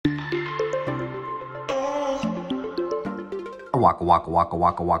waka waka waka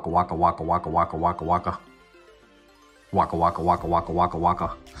waka waka waka waka waka waka waka waka. Waka waka waka waka waka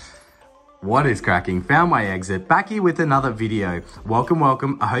waka. What is cracking? Found my exit. Back here with another video. Welcome,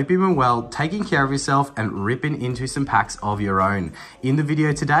 welcome. I hope you've been well, taking care of yourself and ripping into some packs of your own. In the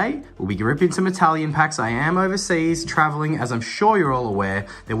video today, we'll be ripping some Italian packs. I am overseas traveling, as I'm sure you're all aware.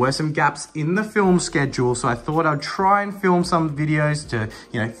 There were some gaps in the film schedule, so I thought I'd try and film some videos to,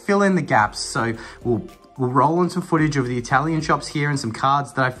 fill in the gaps. So we'll roll in some footage of the Italian shops here and some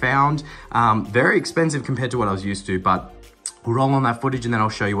cards that I found. Very expensive compared to what I was used to, but we'll roll on that footage and then I'll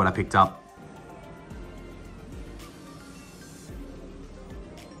show you what I picked up.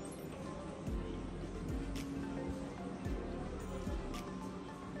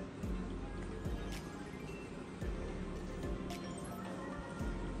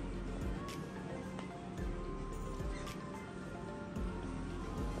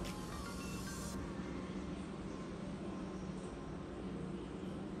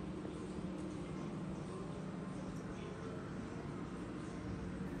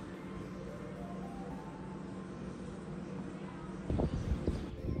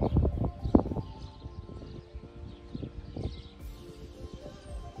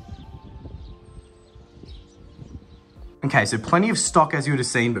 Okay, so plenty of stock as you would have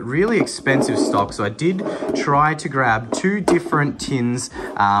seen, but really expensive stock. So I did try to grab two different tins,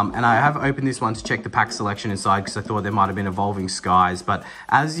 and I have opened this one to check the pack selection inside because I thought there might have been Evolving Skies. But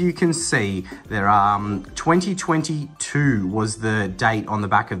as you can see, there are 2022 was the date on the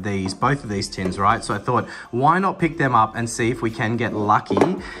back of these, both of these tins, right? So I thought, why not pick them up and see if we can get lucky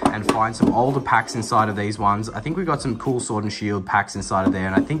and find some older packs inside of these ones. I think we got some cool Sword and Shield packs inside of there,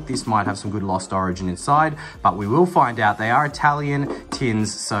 and I think this might have some good Lost Origin inside, but we will find out. They are Italian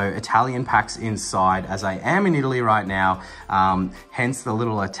tins, so Italian packs inside, as I am in Italy right now, hence the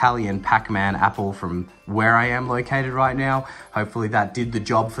little Italian Pac-Man apple from where I am located right now. Hopefully that did the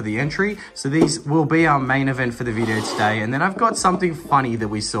job for the entry. So these will be our main event for the video today. And then I've got something funny that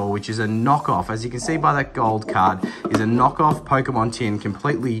we saw, which is a knockoff. As you can see by that gold card, is a knockoff Pokemon tin,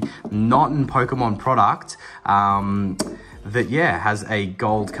 completely not in Pokemon product. That, yeah, has a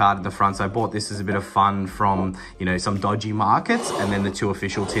gold card in the front. So I bought this as a bit of fun from, some dodgy markets, and then the two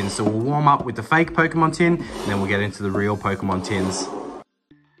official tins. So we'll warm up with the fake Pokemon tin, and then we'll get into the real Pokemon tins.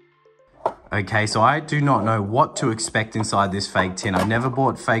 Okay, so I do not know what to expect inside this fake tin. I've never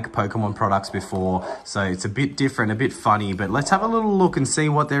bought fake Pokemon products before, so it's a bit different, a bit funny, but let's have a little look and see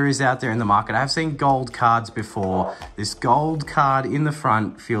what there is out there in the market. I have seen gold cards before. This gold card in the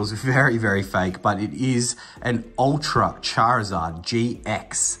front feels very, very fake, but it is an Ultra Charizard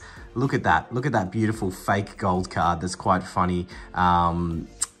GX. Look at that. Look at that beautiful fake gold card. That's quite funny.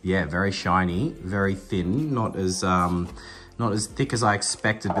 Yeah, very shiny, very thin, not as thick as I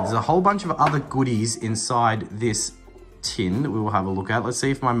expected, but there's a whole bunch of other goodies inside this tin that we will have a look at. Let's see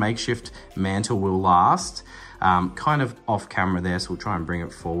if my makeshift mantle will last. Kind of off camera there, so we'll try and bring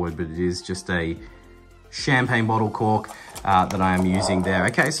it forward, but it is just a champagne bottle cork that I am using there.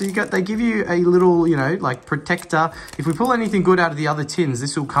 Okay, so they give you a little, like protector. If we pull anything good out of the other tins,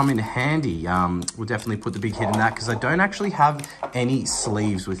 this will come in handy. We'll definitely put the big hit in that because I don't actually have any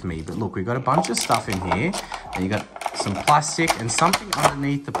sleeves with me. But look, we've got a bunch of stuff in here, and you got some plastic and something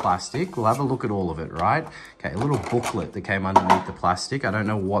underneath the plastic. We'll have a look at all of it, right? Okay, a little booklet that came underneath the plastic. I don't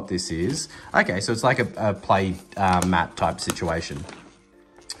know what this is. Okay, so it's like a play mat type situation.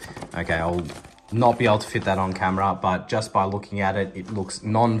 Okay, I'll not be able to fit that on camera, but just by looking at it, it looks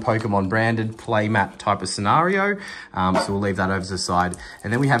non-Pokemon branded playmat type of scenario. So we'll leave that over to the side.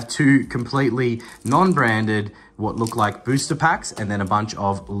 And then we have two completely non-branded, what look like booster packs, and then a bunch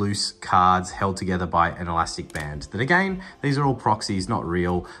of loose cards held together by an elastic band. That again, these are all proxies, not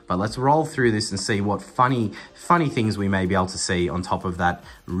real, but let's roll through this and see what funny things we may be able to see on top of that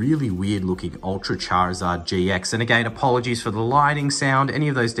really weird looking Ultra Charizard GX. And again, apologies for the lighting, sound, any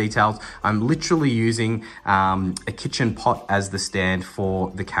of those details. I'm literally using a kitchen pot as the stand for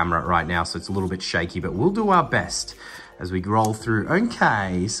the camera right now, so it's a little bit shaky, but we'll do our best as we roll through.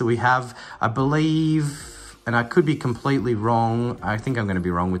 Okay, so we have, I believe, and I could be completely wrong. I think I'm going to be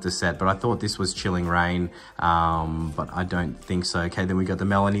wrong with the set, but I thought this was Chilling Rain, but I don't think so. Okay, then we got the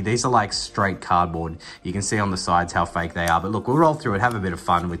Melanie. These are like straight cardboard. You can see on the sides how fake they are, but look, we'll roll through it, have a bit of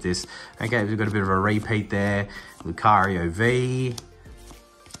fun with this. Okay, we've got a bit of a repeat there. Lucario V.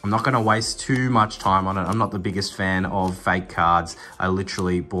 I'm not going to waste too much time on it. I'm not the biggest fan of fake cards. I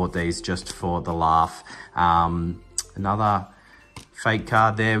literally bought these just for the laugh. Another fake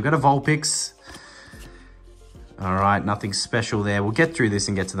card there. We've got a Vulpix. All right, nothing special there. We'll get through this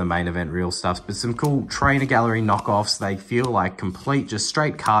and get to the main event real stuff, but some cool trainer gallery knockoffs. They feel like complete, just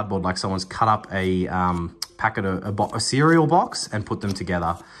straight cardboard, like someone's cut up a packet a cereal box and put them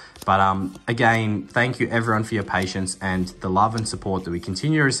together. But again, thank you everyone for your patience and the love and support that we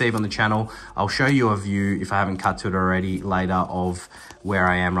continue to receive on the channel. I'll show you a view, if I haven't cut to it already, later of where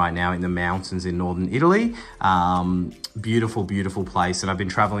I am right now in the mountains in northern Italy. Beautiful, beautiful place. And I've been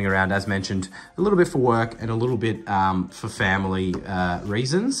traveling around, as mentioned, a little bit for work and a little bit for family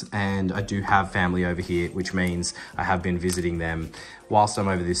reasons. And I do have family over here, which means I have been visiting them whilst I'm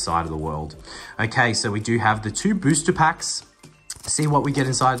over this side of the world. Okay, so we do have the 2 booster packs. See what we get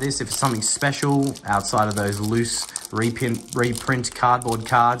inside this, if it's something special outside of those loose reprint cardboard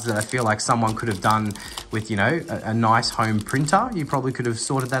cards that I feel like someone could have done with, you know, a nice home printer. You probably could have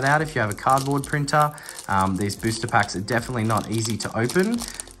sorted that out if you have a cardboard printer. These booster packs are definitely not easy to open.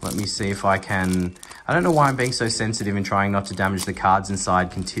 Let me see if I can... I don't know why I'm being so sensitive and trying not to damage the cards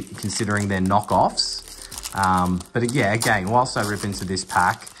inside, considering they're knockoffs. But yeah, again, whilst I rip into this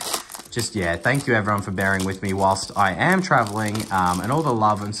pack, just, yeah, thank you everyone for bearing with me whilst I am traveling, and all the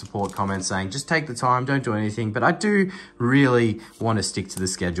love and support comments saying, just take the time, don't do anything. But I do really want to stick to the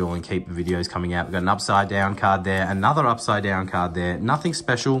schedule and keep the videos coming out. We've got an upside down card there, another upside down card there, nothing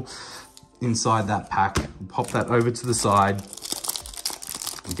special inside that pack. Pop that over to the side.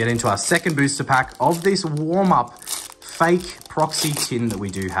 We'll get into our second booster pack of this warm-up fake proxy tin that we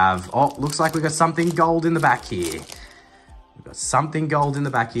do have. Oh, looks like we got something gold in the back here. We've got something gold in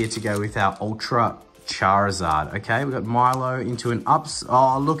the back here to go with our Ultra Charizard. Okay, we've got Milo into an ups.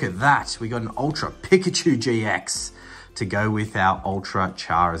 Oh, look at that. We got an Ultra Pikachu GX to go with our Ultra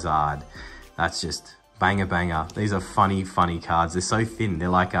Charizard. That's just banger, banger. These are funny, funny cards. They're so thin. They're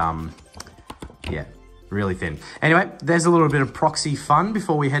like, yeah, really thin. Anyway, there's a little bit of proxy fun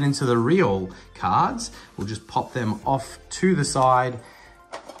before we head into the real cards. We'll just pop them off to the side,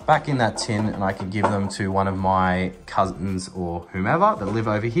 back in that tin, and I can give them to one of my cousins or whomever that live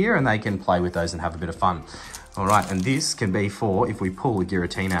over here, and they can play with those and have a bit of fun. All right, and this can be for if we pull a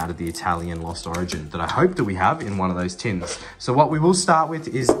Giratina out of the Italian Lost Origin that I hope that we have in one of those tins. So what we will start with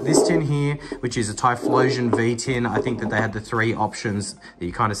is this tin here, which is a Typhlosion V tin. I think that they had the 3 options that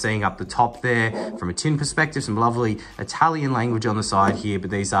you're kind of seeing up the top there. From a tin perspective, some lovely Italian language on the side here,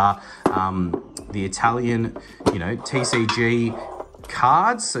 but these are the Italian, you know, TCG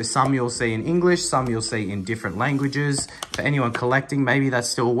cards. So some you'll see in English, some you'll see in different languages. For anyone collecting, maybe that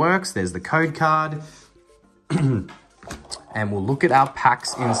still works. There's the code card. And we'll look at our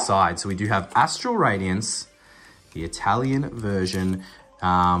packs inside. So we do have Astral Radiance, the Italian version,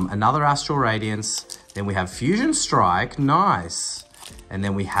 another Astral Radiance, then we have Fusion Strike, nice. And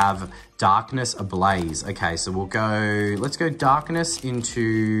then we have Darkness Ablaze. Okay, so we'll go, let's go Darkness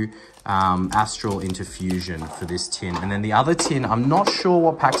into Astral into Fusion for this tin. And then the other tin, I'm not sure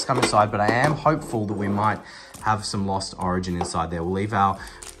what packs come inside, but I am hopeful that we might have some Lost Origin inside there. We'll leave our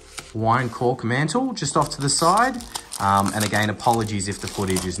wine cork mantle just off to the side. And again, apologies if the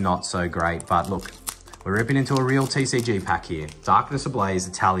footage is not so great, but look, we're ripping into a real TCG pack here. Darkness Ablaze,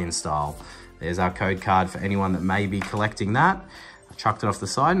 Italian style. There's our code card for anyone that may be collecting that. I chucked it off the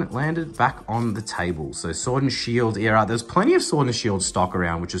side and it landed back on the table. So Sword and Shield era, there's plenty of Sword and Shield stock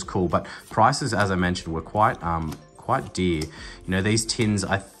around, which is cool, but prices, as I mentioned, were quite dear. You know, these tins,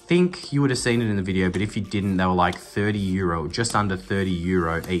 I think you would have seen it in the video, but if you didn't, they were like €30, just under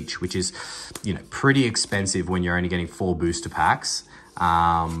 €30 each, which is, you know, pretty expensive when you're only getting 4 booster packs.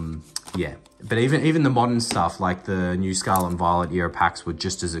 Yeah, but even the modern stuff, like the new Scarlet and Violet era packs, were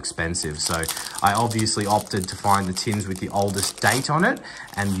just as expensive. So I obviously opted to find the tins with the oldest date on it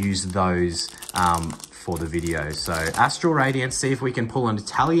and use those for the video. So Astral Radiance, see if we can pull an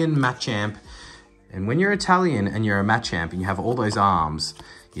Italian Machamp. And when you're Italian and you're a Machamp and you have all those arms,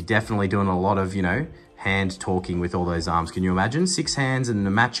 you're definitely doing a lot of, you know, hand talking with all those arms. Can you imagine 6 hands and a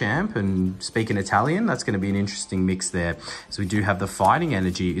Machamp and speaking Italian? That's going to be an interesting mix there. So we do have the Fighting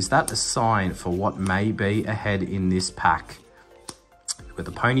Energy. Is that a sign for what may be ahead in this pack? With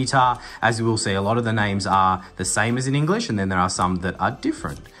the Ponyta, as you will see, a lot of the names are the same as in English, and then there are some that are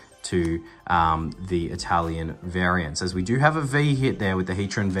different to the Italian variants. As we do have a V hit there with the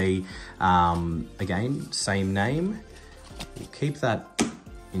Heatran V. Again, same name. We'll keep that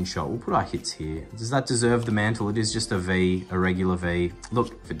in shot. We'll put our hits here. Does that deserve the mantle? It is just a V, a regular V.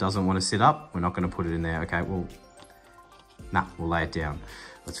 Look, if it doesn't want to sit up, we're not going to put it in there. Okay, well, nah, we'll lay it down.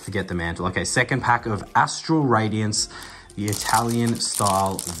 Let's forget the mantle. Okay, second pack of Astral Radiance, the Italian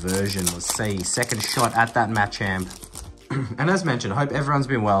style version. Let's see, second shot at that Machamp. And as mentioned, I hope everyone's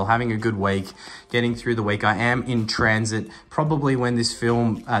been well, having a good week, getting through the week. I am in transit, probably when this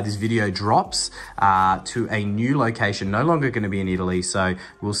video drops, to a new location, no longer going to be in Italy. So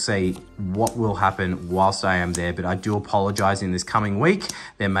we'll see what will happen whilst I am there. But I do apologize, in this coming week,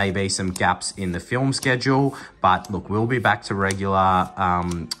 there may be some gaps in the film schedule. But look, we'll be back to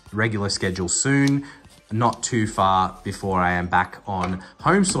regular schedule soon, not too far before I am back on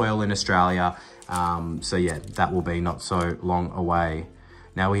home soil in Australia. So yeah, that will be not so long away.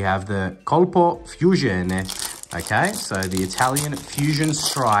 Now we have the Colpo Fusione. Okay, so the Italian Fusion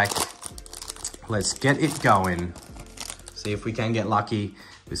Strike. Let's get it going. See if we can get lucky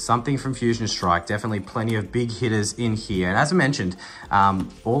with something from Fusion Strike. Definitely plenty of big hitters in here. And as I mentioned,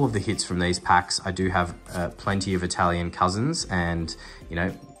 all of the hits from these packs, I do have plenty of Italian cousins and, you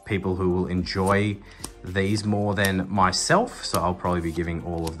know, people who will enjoy these more than myself. So I'll probably be giving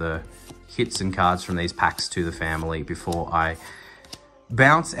all of the hits and cards from these packs to the family before I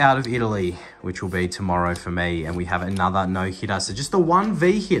bounce out of Italy, which will be tomorrow for me. And we have another no-hitter. So just the one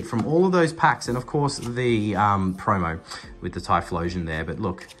V hit from all of those packs. And of course the promo with the Typhlosion there. But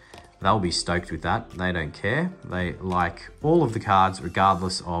look, they'll be stoked with that. They don't care. They like all of the cards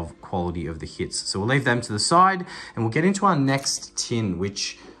regardless of quality of the hits. So we'll leave them to the side and we'll get into our next tin,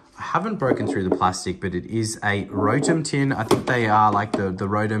 which I haven't broken through the plastic, but it is a Rotom tin. I think they are like the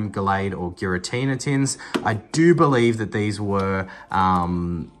Rotom Gallade or Giratina tins. I do believe that these were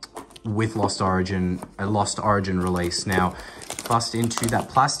with Lost Origin, a Lost Origin release. Now, bust into that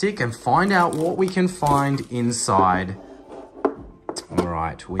plastic and find out what we can find inside. All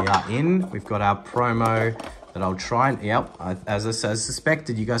right, we are in. We've got our promo that I'll try and, yep, as I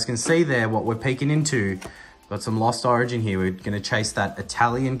suspected, you guys can see there what we're peeking into. Got some Lost Origin here. We're going to chase that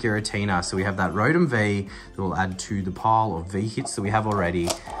Italian Giratina. So we have that Rotom V that will add to the pile of V hits that we have already.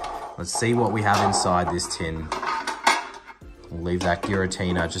 Let's see what we have inside this tin. We'll leave that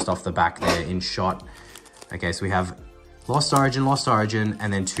Giratina just off the back there in shot. Okay, so we have Lost Origin,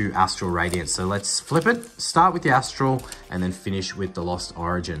 and then 2 Astral Radiance. So let's flip it, start with the Astral, and then finish with the Lost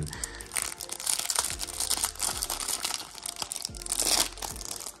Origin.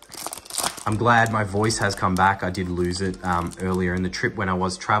 I'm glad my voice has come back. I did lose it earlier in the trip when I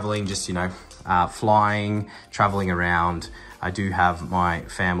was traveling, just, you know, flying, traveling around. I do have my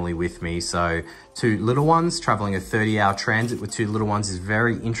family with me. So 2 little ones, traveling a 30-hour transit with 2 little ones is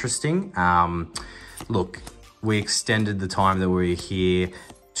very interesting. Look, we extended the time that we were here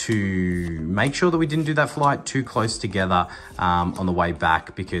to make sure that we didn't do that flight too close together on the way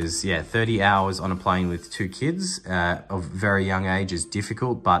back, because yeah, 30 hours on a plane with 2 kids of very young age is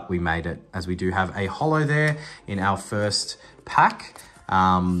difficult, but we made it, as we do have a holo there in our first pack.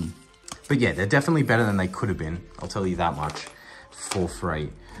 But yeah, they're definitely better than they could have been, I'll tell you that much, for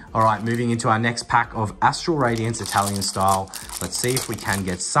free. All right, moving into our next pack of Astral Radiance Italian style. Let's see if we can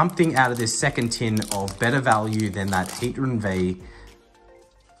get something out of this second tin of better value than that Heatran V.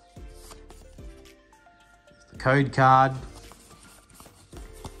 Code card.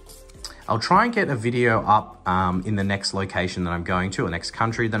 I'll try and get a video up in the next location that I'm going to, or next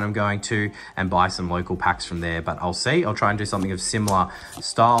country that I'm going to, and buy some local packs from there, but I'll see. I'll try and do something of similar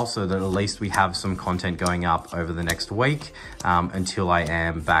style so that at least we have some content going up over the next week until I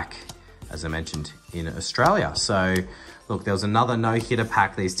am back, as I mentioned, in Australia. So look, there was another no-hitter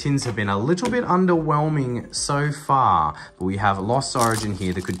pack. These tins have been a little bit underwhelming so far, but we have Lost Origin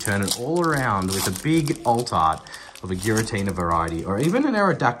here that could turn it all around with a big alt art of a Giratina variety, or even an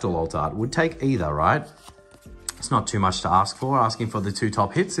Aerodactyl alt art. Would take either, right? It's not too much to ask for, asking for the 2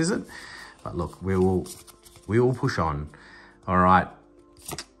 top hits, is it? But look, we will push on. All right.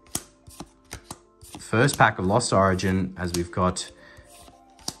 First pack of Lost Origin, as we've got,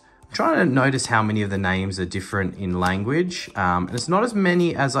 trying to notice how many of the names are different in language. And it's not as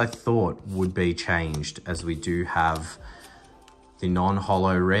many as I thought would be changed, as we do have the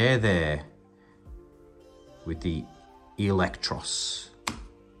non-holo rare there with the Electros,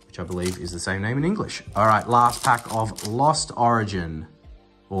 which I believe is the same name in English. All right, last pack of Lost Origin,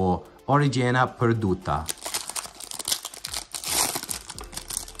 or Origina Perduta.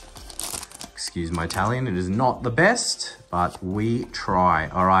 Excuse my Italian, it is not the best, but we try.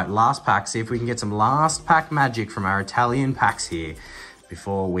 All right, last pack. See if we can get some last pack magic from our Italian packs here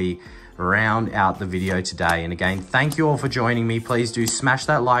before we